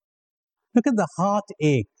Look at the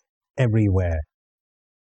heartache everywhere.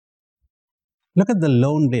 Look at the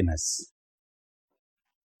loneliness.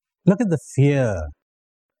 Look at the fear,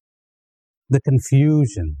 the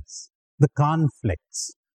confusions, the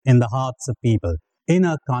conflicts in the hearts of people.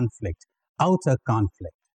 Inner conflict, outer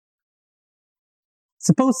conflict.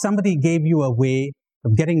 Suppose somebody gave you a way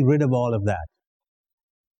of getting rid of all of that.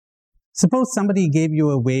 Suppose somebody gave you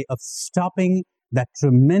a way of stopping that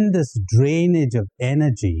tremendous drainage of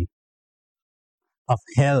energy, of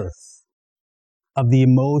health, of the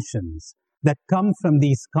emotions that come from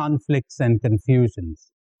these conflicts and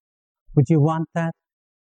confusions. Would you want that?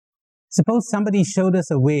 Suppose somebody showed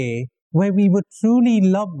us a way where we would truly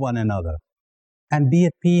love one another and be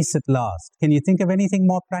at peace at last. Can you think of anything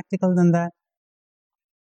more practical than that?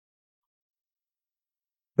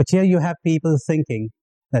 But here you have people thinking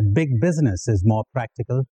that big business is more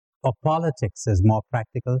practical, or politics is more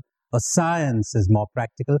practical, or science is more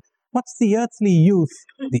practical. What's the earthly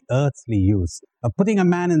use of putting a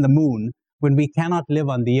man in the moon when we cannot live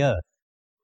on the earth?